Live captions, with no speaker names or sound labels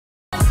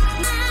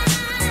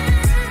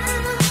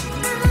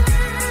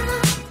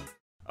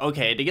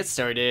Okay, to get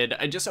started,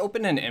 I just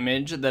opened an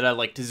image that I'd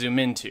like to zoom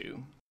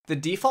into. The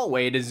default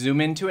way to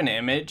zoom into an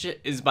image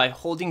is by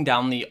holding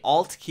down the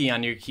Alt key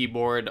on your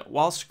keyboard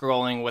while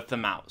scrolling with the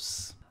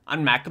mouse.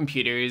 On Mac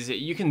computers,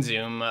 you can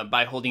zoom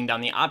by holding down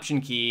the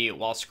Option key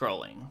while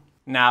scrolling.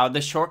 Now, the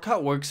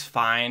shortcut works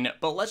fine,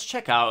 but let's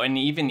check out an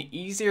even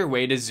easier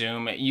way to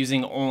zoom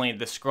using only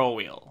the scroll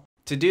wheel.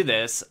 To do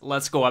this,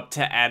 let's go up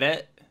to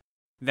Edit,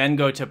 then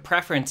go to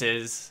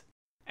Preferences,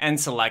 and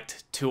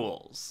select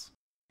Tools.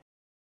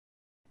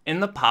 In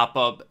the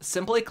pop-up,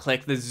 simply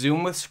click the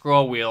Zoom with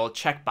Scroll Wheel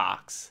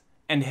checkbox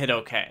and hit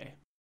OK.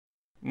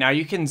 Now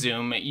you can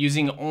zoom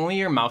using only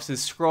your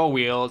mouse's scroll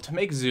wheel to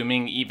make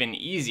zooming even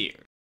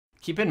easier.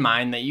 Keep in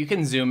mind that you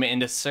can zoom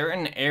into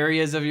certain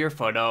areas of your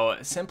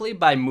photo simply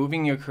by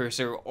moving your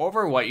cursor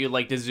over what you'd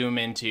like to zoom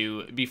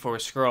into before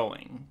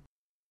scrolling.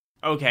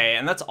 Okay,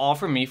 and that's all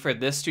from me for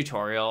this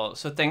tutorial,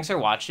 so thanks for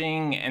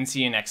watching and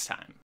see you next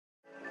time.